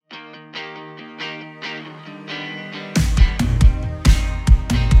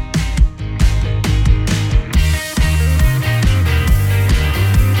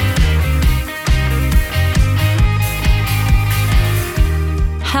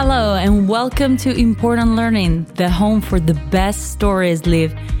Hello and welcome to Important Learning, the home for the best stories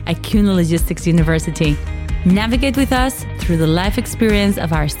lived at CUNY Logistics University. Navigate with us through the life experience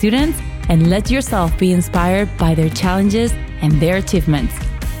of our students and let yourself be inspired by their challenges and their achievements.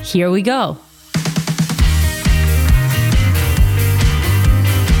 Here we go.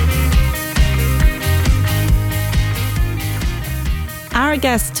 Our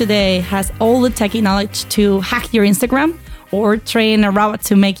guest today has all the techie knowledge to hack your Instagram or train a robot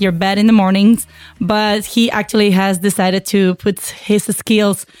to make your bed in the mornings, but he actually has decided to put his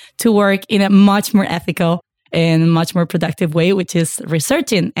skills to work in a much more ethical and much more productive way, which is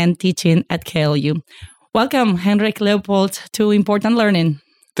researching and teaching at KLU. Welcome, Henrik Leopold, to Important Learning.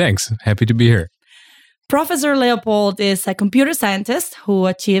 Thanks. Happy to be here. Professor Leopold is a computer scientist who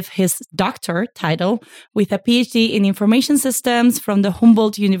achieved his doctor title with a PhD in information systems from the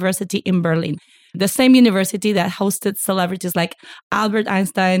Humboldt University in Berlin, the same university that hosted celebrities like Albert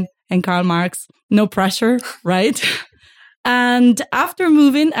Einstein and Karl Marx. No pressure, right? And after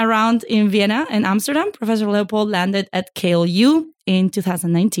moving around in Vienna and Amsterdam, Professor Leopold landed at KLU in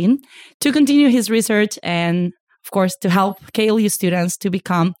 2019 to continue his research and, of course, to help KLU students to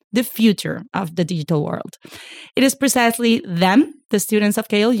become the future of the digital world. It is precisely them, the students of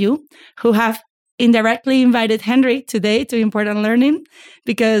KLU, who have indirectly invited Henrik today to Important Learning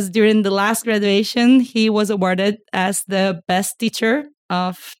because during the last graduation, he was awarded as the best teacher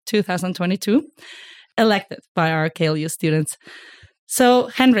of 2022, elected by our KLU students. So,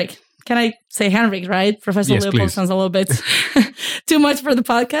 Henrik, can I say Henrik, right? Professor Yes, Leopold please. sounds a little bit too much for the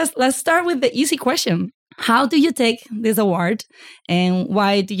podcast. Let's start with the easy question. How do you take this award and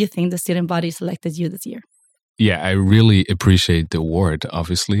why do you think the student body selected you this year? Yeah, I really appreciate the award,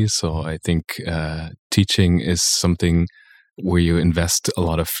 obviously. So I think teaching is something where you invest a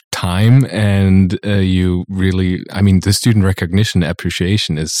lot of time and you really, the student recognition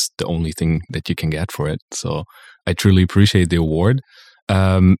appreciation is the only thing that you can get for it. So I truly appreciate the award.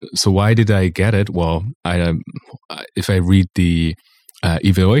 So why did I get it? Well, if I read the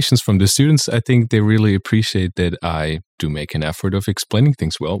evaluations from the students, I think they really appreciate that I do make an effort of explaining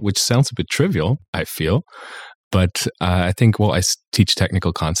things well, which sounds a bit trivial, I feel. But I think, I teach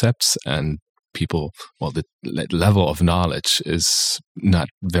technical concepts and people, the level of knowledge is not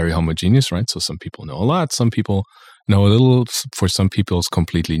very homogeneous, right? So some people know a lot, some people know a little, for some people it's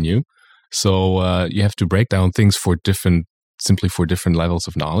completely new. So you have to break down things for different levels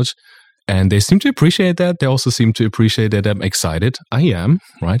of knowledge. And they seem to appreciate that. They also seem to appreciate that I'm excited. I am,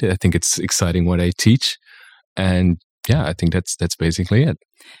 right? I think it's exciting what I teach. And yeah, I think that's basically it.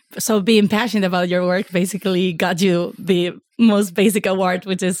 So being passionate about your work basically got you the most basic award,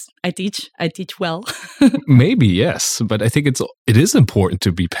 which is I teach well. Maybe, yes. But I think it is important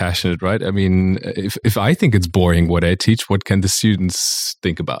to be passionate, right? I mean, if I think it's boring what I teach, what can the students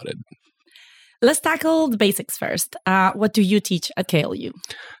think about it? Let's tackle the basics first. What do you teach at KLU?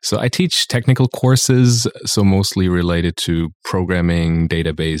 So I teach technical courses, so mostly related to programming,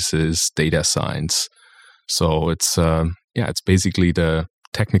 databases, data science. So it's basically the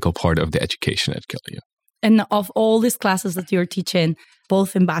technical part of the education at KLU. And of all these classes that you're teaching,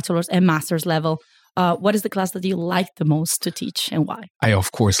 both in bachelor's and master's level, what is the class that you like the most to teach and why? I,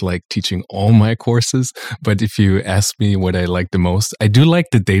 of course, like teaching all my courses. But if you ask me what I like the most, I do like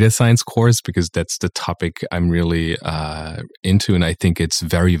the data science course because that's the topic I'm really into. And I think it's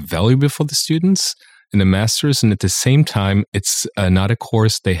very valuable for the students in the master's. And at the same time, it's not a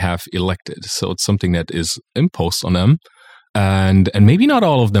course they have elected. So it's something that is imposed on them. And maybe not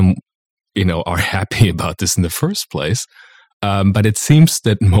all of them, are happy about this in the first place. But it seems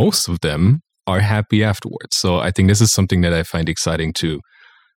that most of them are happy afterwards. So I think this is something that I find exciting to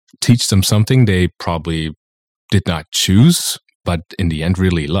teach them something they probably did not choose, but in the end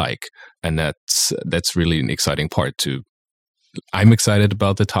really like. And that's really an exciting part too. I'm excited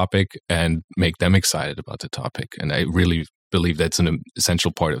about the topic and make them excited about the topic. And I really believe that's an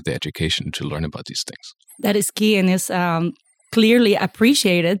essential part of the education to learn about these things. That is key and is clearly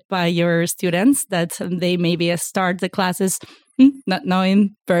appreciated by your students that they maybe start the classes not knowing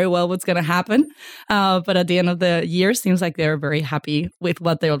very well what's going to happen. But at the end of the year, seems like they're very happy with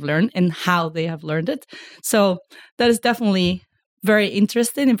what they have learned and how they have learned it. So that is definitely very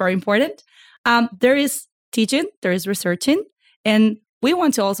interesting and very important. There is teaching, there is researching, and we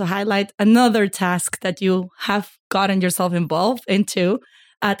want to also highlight another task that you have gotten yourself involved into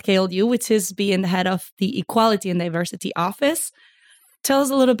at KLU, which is being the head of the Equality and Diversity Office. Tell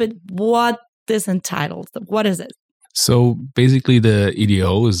us a little bit what this entitles. What is it? So basically the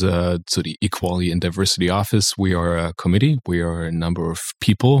EDO is the Equality and Diversity Office. We are a committee. We are a number of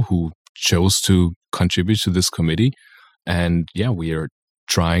people who chose to contribute to this committee. And yeah, we are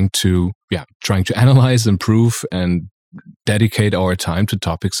trying to analyze, improve, and dedicate our time to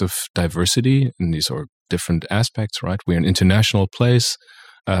topics of diversity. And these are different aspects, right? We're an international place.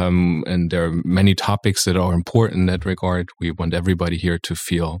 And there are many topics that are important in that regard. We want everybody here to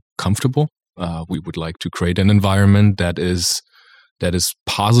feel comfortable. We would like to create an environment that is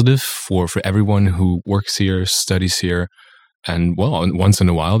positive for everyone who works here, studies here. And once in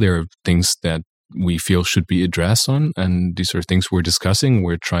a while, there are things that we feel should be addressed on. And these are things we're discussing.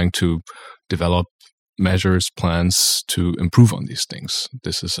 We're trying to develop measures, plans to improve on these things.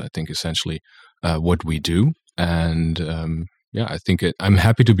 This is, I think, essentially what we do. And I think I'm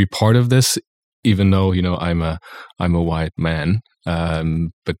happy to be part of this, even though I'm a white man.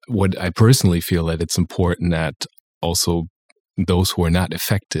 But what I personally feel that it's important that also those who are not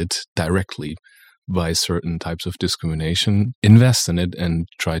affected directly by certain types of discrimination invest in it and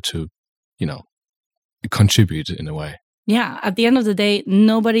try to, contribute in a way. Yeah, at the end of the day,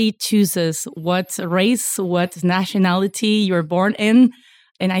 nobody chooses what race, what nationality you're born in.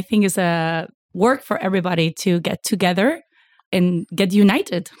 And I think it's a work for everybody to get together and get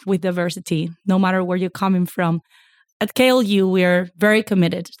united with diversity, no matter where you're coming from. At KLU, we're very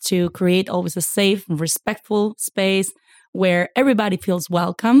committed to create always a safe and respectful space where everybody feels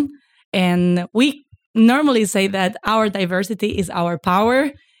welcome. And we normally say that our diversity is our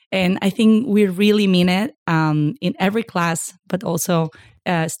power. And I think we really mean it in every class, but also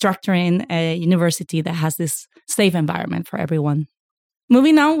structuring a university that has this safe environment for everyone.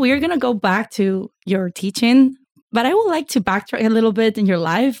 Moving on, we're going to go back to your teaching, but I would like to backtrack a little bit in your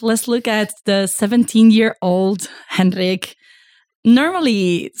life. Let's look at the 17-year-old Henrik.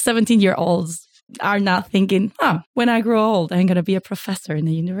 Normally, 17-year-olds are not thinking, when I grow old, I'm going to be a professor in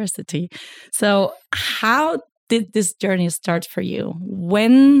a university. So how did this journey start for you?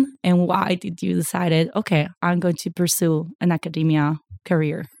 When and why did you decide, okay, I'm going to pursue an academia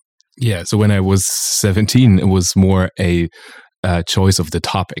career? Yeah, so when I was 17, it was more a choice of the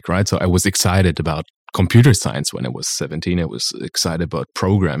topic, right? So I was excited about computer science when I was 17. I was excited about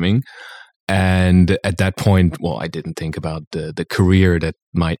programming. And at that point, I didn't think about the career that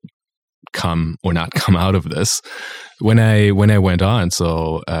might come or not come out of this. When I went on,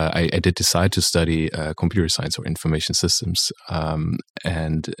 I did decide to study computer science or information systems. Then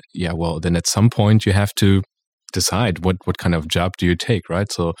at some point you have to decide what kind of job do you take,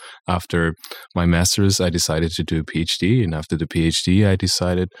 right? So after my master's, I decided to do a PhD. And after the PhD, I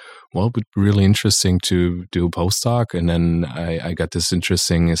decided, it would be really interesting to do a postdoc. And then I got this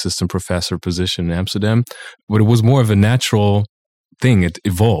interesting assistant professor position in Amsterdam. But it was more of a natural thing. It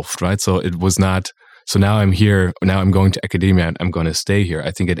evolved, right? So it was not, so now I'm here, now I'm going to academia and I'm going to stay here.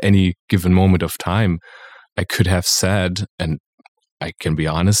 I think at any given moment of time, I could have said, and I can be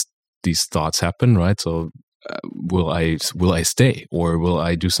honest, these thoughts happen, right? So will I stay or will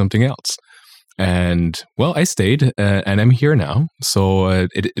I do something else? And I stayed and I'm here now. So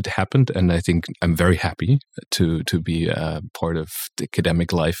it happened, and I think I'm very happy to be part of the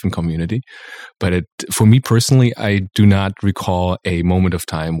academic life and community. But for me personally, I do not recall a moment of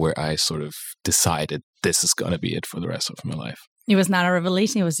time where I sort of decided this is going to be it for the rest of my life. It was not a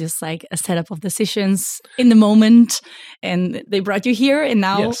revelation. It was just like a setup of decisions in the moment. And they brought you here. And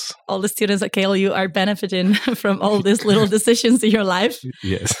now all the students at KLU are benefiting from all these little decisions in your life.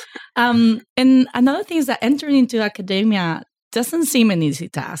 Yes. And another thing is that entering into academia doesn't seem an easy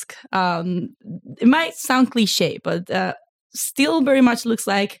task. It might sound cliche, but still very much looks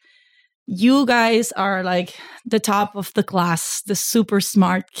like you guys are like the top of the class, the super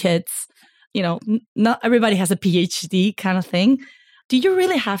smart kids. Not everybody has a PhD kind of thing. Do you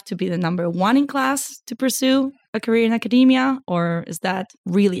really have to be the number one in class to pursue a career in academia, or is that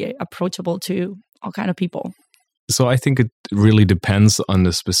really approachable to all kind of people? So I think it really depends on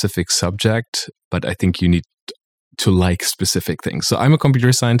the specific subject, but I think you need to like specific things. So I'm a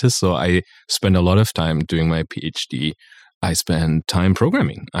computer scientist, so I spend a lot of time doing my PhD. I spend time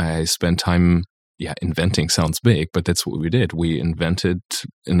programming. I spend time inventing sounds big, but that's what we did. We invented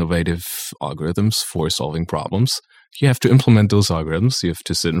innovative algorithms for solving problems. You have to implement those algorithms. You have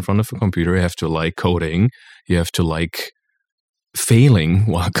to sit in front of a computer. You have to like coding. You have to like failing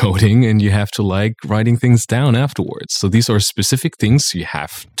while coding, and you have to like writing things down afterwards. So these are specific things you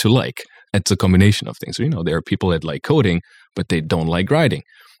have to like. It's a combination of things. There are people that like coding, but they don't like writing.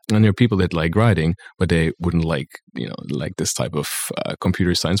 And there are people that like writing, but they wouldn't like this type of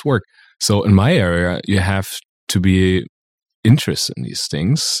computer science work. So in my area, you have to be interested in these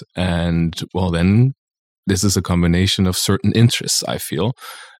things. And then this is a combination of certain interests, I feel.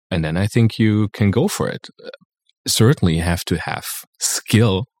 And then I think you can go for it. Certainly you have to have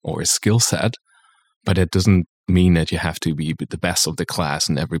skill or a skill set, but it doesn't mean that you have to be the best of the class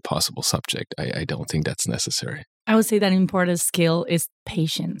in every possible subject. I don't think that's necessary. I would say that an important skill is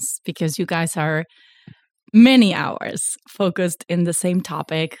patience, because you guys are many hours focused in the same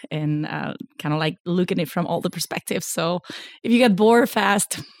topic and kind of like looking at it from all the perspectives. So if you get bored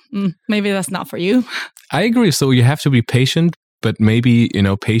fast, maybe that's not for you. I agree. So you have to be patient, but maybe,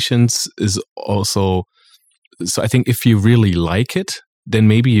 patience is also, so I think if you really like it, then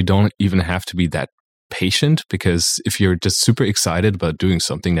maybe you don't even have to be that patient, because if you're just super excited about doing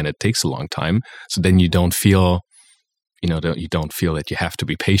something, then it takes a long time. So then you don't feel you don't feel that you have to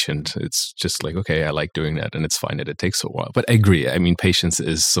be patient. It's just like, okay, I like doing that, and it's fine that it takes a while. But I agree. I mean, patience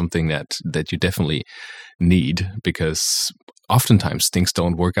is something that you definitely need, because oftentimes things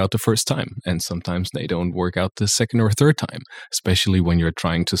don't work out the first time, and sometimes they don't work out the second or third time, especially when you're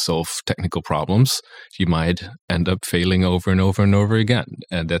trying to solve technical problems. You might end up failing over and over and over again.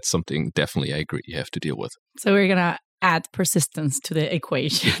 And that's something definitely, I agree, you have to deal with. So we're going to add persistence to the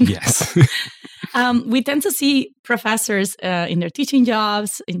equation. Yes. We tend to see professors in their teaching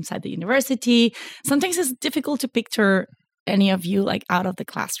jobs inside the university. Sometimes it's difficult to picture any of you like out of the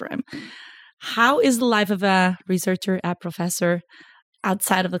classroom. How is the life of a researcher, a professor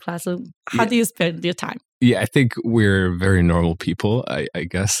outside of the classroom? How do you spend your time? Yeah, I think we're very normal people, I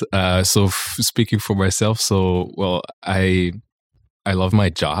guess. Speaking for myself, I love my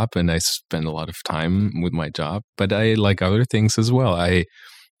job and I spend a lot of time with my job, but I like other things as well.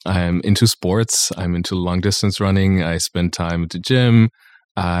 I'm into sports. I'm into long distance running. I spend time at the gym.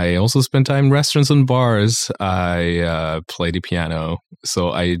 I also spend time in restaurants and bars. I play the piano.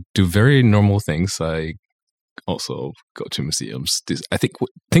 So I do very normal things. I also go to museums. I think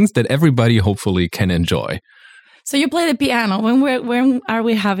things that everybody hopefully can enjoy. So you play the piano. When are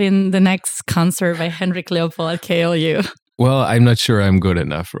we having the next concert by Henrik Leopold at KLU? Well, I'm not sure I'm good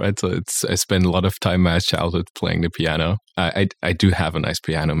enough, right? So I spend a lot of time in my childhood playing the piano. I do have a nice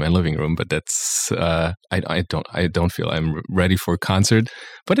piano in my living room, but that's I don't feel I'm ready for a concert.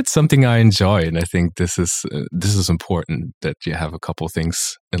 But it's something I enjoy, and I think this is important, that you have a couple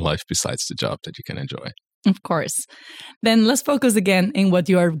things in life besides the job that you can enjoy. Of course. Then let's focus again in what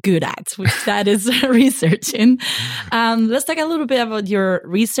you are good at, which that is researching. Let's talk a little bit about your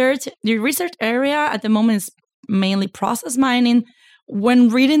research. Your research area at the moment is mainly process mining. When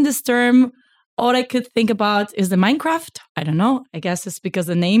reading this term, all I could think about is the Minecraft. I don't know. I guess it's because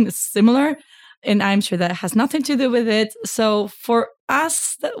the name is similar, and I'm sure that has nothing to do with it. So for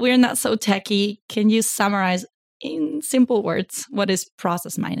us that we're not so techy, can you summarize in simple words what is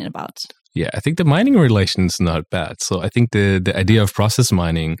process mining about? Yeah, I think the mining relation is not bad. So I think the idea of process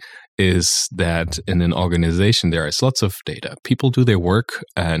mining is that in an organization, there is lots of data. People do their work,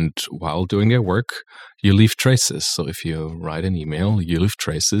 and while doing their work, you leave traces. So if you write an email, you leave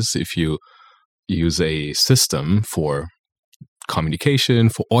traces. If you use a system for communication,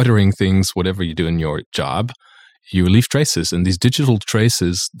 for ordering things, whatever you do in your job, you leave traces. And these digital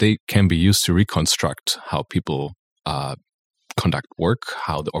traces, they can be used to reconstruct how people conduct work,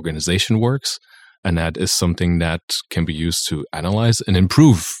 how the organization works. And that is something that can be used to analyze and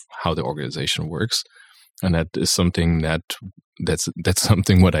improve how the organization works. And that is something that's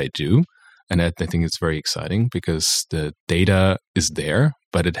something what I do. And I think it's very exciting because the data is there,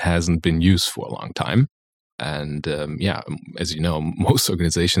 but it hasn't been used for a long time. And as you know, most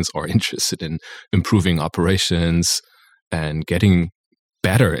organizations are interested in improving operations and getting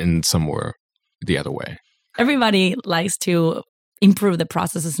better in somewhere the other way. Everybody likes to improve the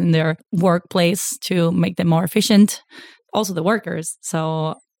processes in their workplace to make them more efficient, also the workers.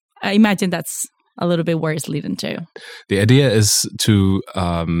 So I imagine that's a little bit where it's leading to. The idea is to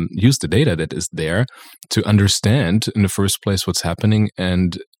use the data that is there to understand in the first place what's happening,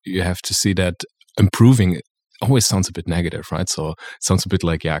 and you have to see that improving always sounds a bit negative, right? So it sounds a bit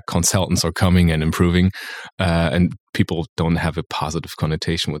like, consultants are coming and improving, and people don't have a positive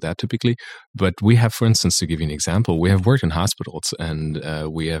connotation with that typically. But we have, for instance, to give you an example, we have worked in hospitals, and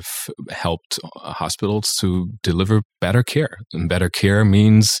we have helped hospitals to deliver better care. And better care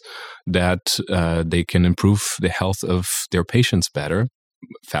means that they can improve the health of their patients better,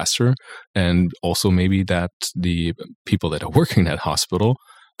 faster, and also maybe that the people that are working at hospital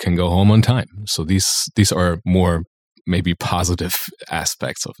can go home on time. So these are more maybe positive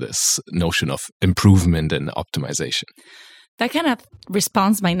aspects of this notion of improvement and optimization. That kind of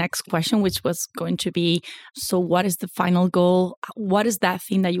responds my next question, which was going to be, so what is the final goal? What is that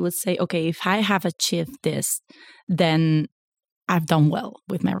thing that you would say, okay, if I have achieved this, then I've done well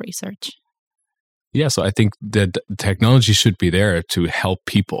with my research? Yeah, so I think that technology should be there to help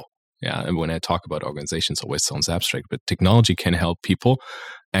people. Yeah, and when I talk about organizations, it always sounds abstract, but technology can help people.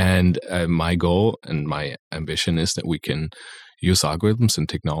 And my goal and my ambition is that we can use algorithms and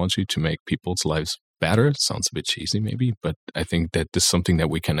technology to make people's lives better. It sounds a bit cheesy, maybe, but I think that this is something that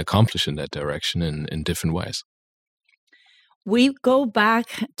we can accomplish in that direction in different ways. We go back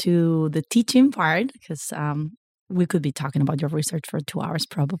to the teaching part because we could be talking about your research for 2 hours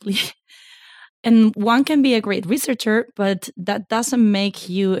probably. And one can be a great researcher, but that doesn't make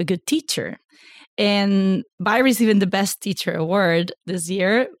you a good teacher. And by receiving the Best Teacher Award this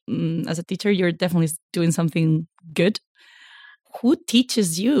year, as a teacher, you're definitely doing something good. Who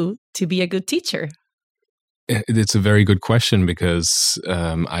teaches you to be a good teacher? It's a very good question because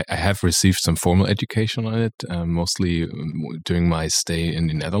I have received some formal education on it, mostly during my stay in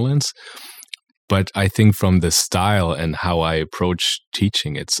the Netherlands. But I think from the style and how I approach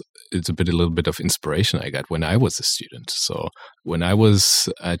teaching, it's a little bit of inspiration I got when I was a student. So when I was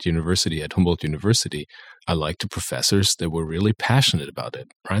at university, at Humboldt University, I liked the professors that were really passionate about it,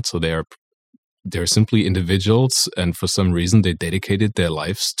 right? So they're simply individuals, and for some reason they dedicated their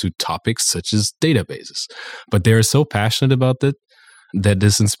lives to topics such as databases. But they're so passionate about it that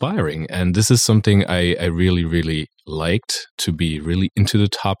is inspiring. And this is something I really, really liked, to be really into the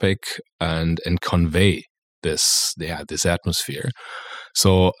topic and convey this atmosphere.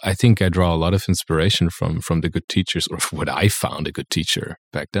 So I think I draw a lot of inspiration from the good teachers, or what I found a good teacher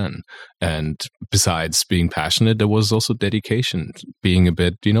back then. And besides being passionate, there was also dedication, being a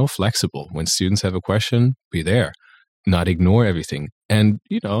bit, flexible. When students have a question, be there, not ignore everything, and,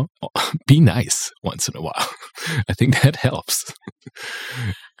 be nice once in a while. I think that helps.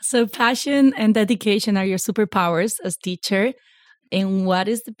 So passion and dedication are your superpowers as teacher. And what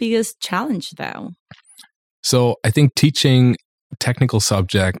is the biggest challenge, though? So I think teaching technical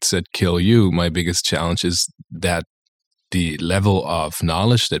subjects that kill you, my biggest challenge is that the level of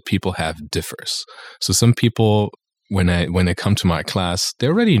knowledge that people have differs. So some people, when they come to my class, they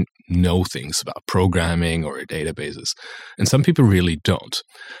already know things about programming or databases, and some people really don't.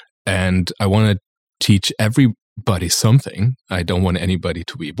 And I want to teach everybody something. I don't want anybody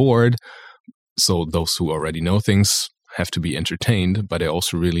to be bored. So those who already know things have to be entertained, but I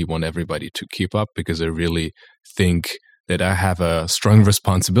also really want everybody to keep up, because I really think that I have a strong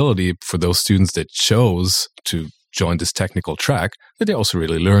responsibility for those students that chose to join this technical track, that they also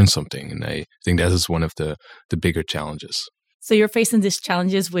really learn something. And I think that is one of the bigger challenges. So you're facing these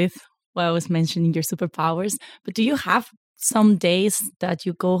challenges with what I was mentioning, your superpowers, but do you have some days that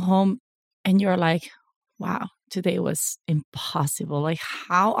you go home and you're like, wow, today was impossible? Like,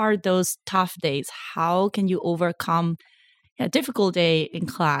 how are those tough days? How can you overcome a difficult day in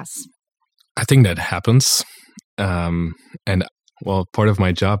class? I think that happens. And well, part of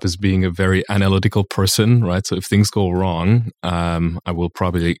my job is being a very analytical person, right? So if things go wrong, I will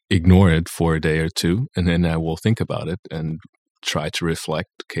probably ignore it for a day or two, and then I will think about it and try to reflect,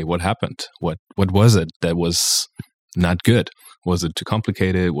 okay, what happened? What was it that was not good? Was it too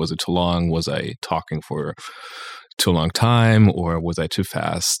complicated? Was it too long? Was I talking for too long time, or was I too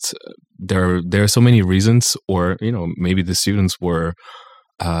fast? There are so many reasons, or maybe the students were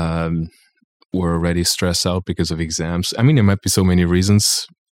already stressed out because of exams. I mean, there might be so many reasons,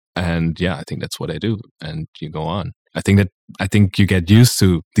 and yeah, I think that's what I do, and you go on. I think you get used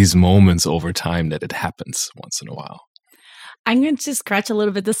to these moments over time, that it happens once in a while. I'm going to scratch a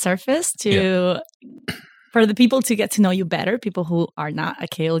little bit the surface for the people to get to know you better, people who are not a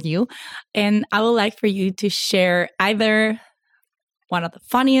KLU. And I would like for you to share either one of the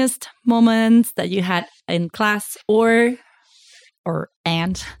funniest moments that you had in class,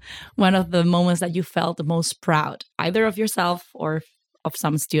 and one of the moments that you felt the most proud, either of yourself or of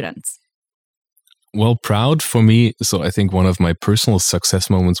some students. Well, proud for me. So I think one of my personal success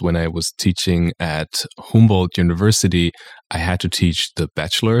moments when I was teaching at Humboldt University, I had to teach the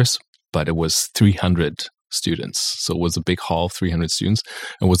bachelor's, but it was 300 students. So it was a big hall, 300 students.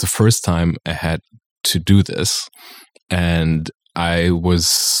 It was the first time I had to do this. And I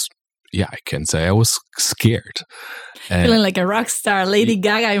can say I was scared. And feeling like a rock star, Lady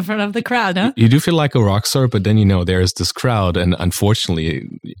Gaga in front of the crowd, huh? You do feel like a rock star, but then, there's this crowd, and unfortunately,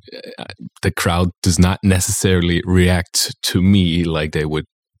 the crowd does not necessarily react to me like they would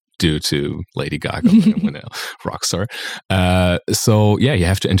do to Lady Gaga when a rock star. So yeah, you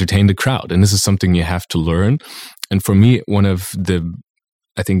have to entertain the crowd, and this is something you have to learn. And for me,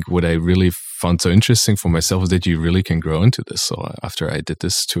 I think what I really found so interesting for myself is that you really can grow into this. So after I did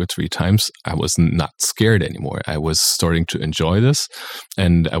this 2 or 3 times, I was not scared anymore. I was starting to enjoy this,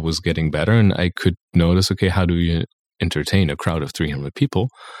 and I was getting better, and I could notice, okay, how do you entertain a crowd of 300 people?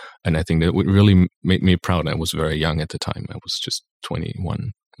 And I think that would really make me proud. I was very young at the time. I was just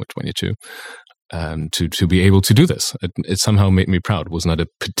 21 or 22. To be able to do this. It somehow made me proud. It was not a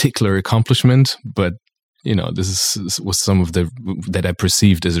particular accomplishment, but this was some of that I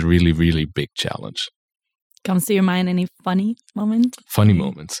perceived as a really, really big challenge. Comes to your mind any funny moments? Funny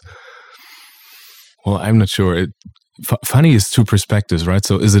moments. Well, I'm not sure. Funny is two perspectives, right?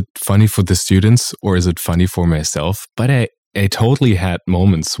 So is it funny for the students or is it funny for myself? But I totally had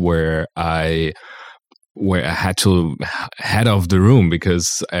moments where I had to head off the room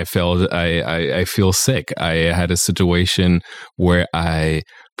because I felt I feel sick. I had a situation where I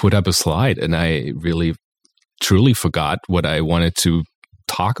put up a slide and I really truly forgot what I wanted to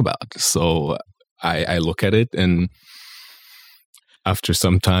talk about. So I look at it and after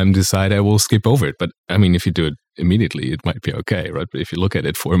some time decide I will skip over it. But I mean, if you do it immediately, it might be okay, right? But if you look at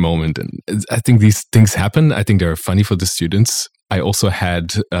it for a moment, and I think these things happen. I think they're funny for the students. I also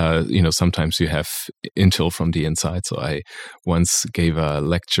had, sometimes you have intel from the inside. So I once gave a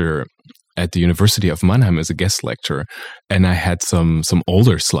lecture at the University of Mannheim as a guest lecturer, and I had some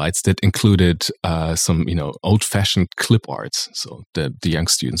older slides that included some old-fashioned clip arts. So the young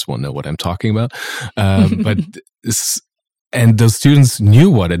students won't know what I'm talking about, and those students knew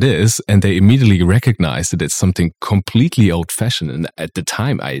what it is, and they immediately recognized that it's something completely old-fashioned. And at the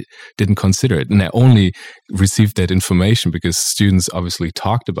time, I didn't consider it. And I only received that information because students obviously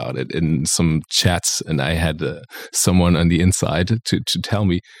talked about it in some chats, and I had someone on the inside to tell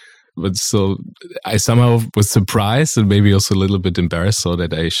me. But so I somehow was surprised and maybe also a little bit embarrassed, so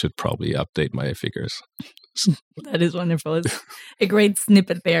that I should probably update my figures. That is wonderful. It's a great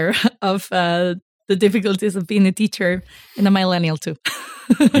snippet there of the difficulties of being a teacher and a millennial too.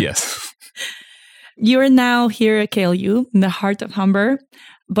 Yes. You're now here at KLU in the heart of Hamburg,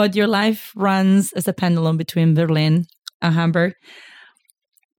 but your life runs as a pendulum between Berlin and Hamburg.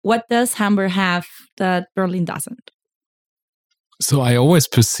 What does Hamburg have that Berlin doesn't? So I always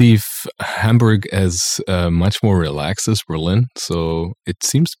perceive Hamburg as much more relaxed as Berlin. So it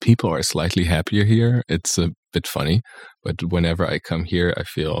seems people are slightly happier here. It's a bit funny, but whenever I come here, I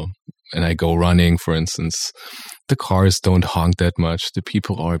feel, and I go running, for instance, the cars don't honk that much. The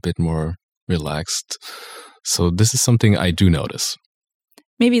people are a bit more relaxed. So this is something I do notice.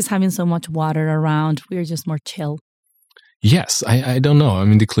 Maybe it's having so much water around. We're just more chill. Yes, I don't know. I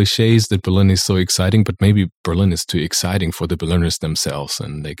mean, the cliche is that Berlin is so exciting, but maybe Berlin is too exciting for the Berliners themselves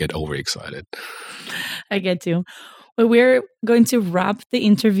and they get overexcited. I get you. Well, we're going to wrap the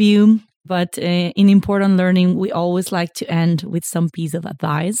interview, but in Important Learning, we always like to end with some piece of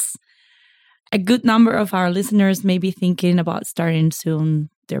advice. A good number of our listeners may be thinking about starting soon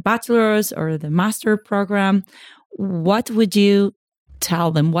their bachelor's or the master program. What would you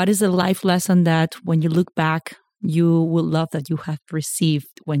tell them? What is a life lesson that when you look back, you will love that you have received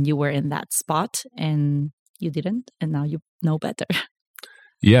when you were in that spot and you didn't, and now you know better?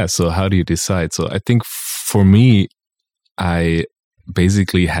 Yeah, so how do you decide? So I think for me, I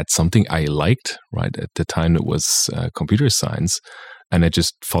basically had something I liked, right? At the time it was computer science, and I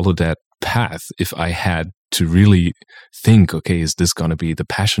just followed that path. If I had to really think, okay, is this going to be the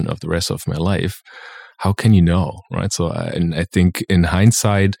passion of the rest of my life? How can you know, right? So I think in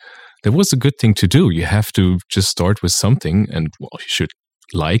hindsight, that was a good thing to do. You have to just start with something, and well, you should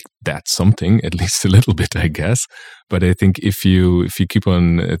like that something at least a little bit, I guess. But I think if you keep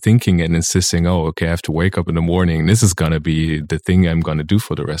on thinking and insisting, oh, okay, I have to wake up in the morning, this is going to be the thing I'm going to do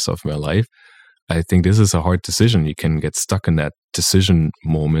for the rest of my life, I think this is a hard decision. You can get stuck in that decision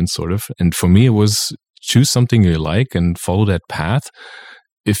moment, sort of. And for me, it was choose something you like and follow that path.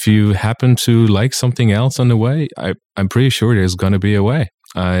 If you happen to like something else on the way, I'm pretty sure there's going to be a way.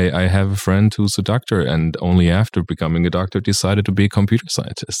 I have a friend who's a doctor, and only after becoming a doctor decided to be a computer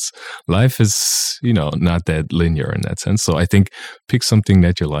scientist. Life is, not that linear in that sense. So I think pick something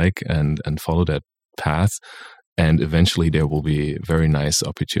that you like and follow that path, and eventually there will be very nice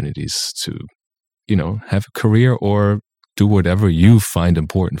opportunities to, have a career or do whatever you find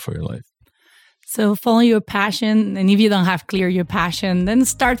important for your life. So follow your passion, and if you don't have clear your passion, then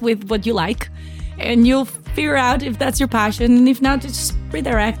start with what you like, and you'll figure out if that's your passion, and if not, just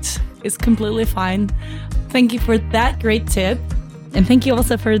redirect. It's completely fine. Thank you for that great tip, and thank you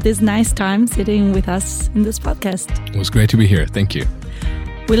also for this nice time sitting with us in this podcast. It was great to be here. Thank you.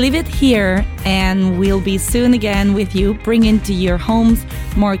 We leave it here, and we'll be soon again with you, bringing to your homes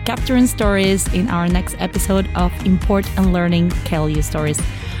more capturing stories in our next episode of Import and Learning KLU Stories.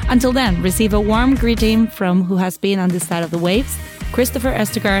 Until then, receive a warm greeting from who has been on this side of the waves, Christopher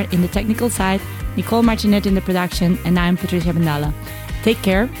Estergaard in the technical side, Nicole Martinet in the production, and I'm Patricia Vendala. Take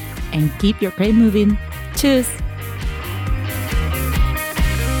care and keep your brain moving. Tschüss!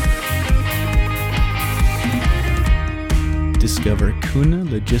 This discover Kuhne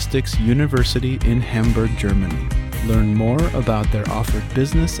Logistics University in Hamburg, Germany. Learn more about their offered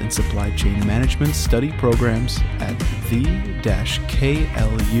business and supply chain management study programs at the-klu.org.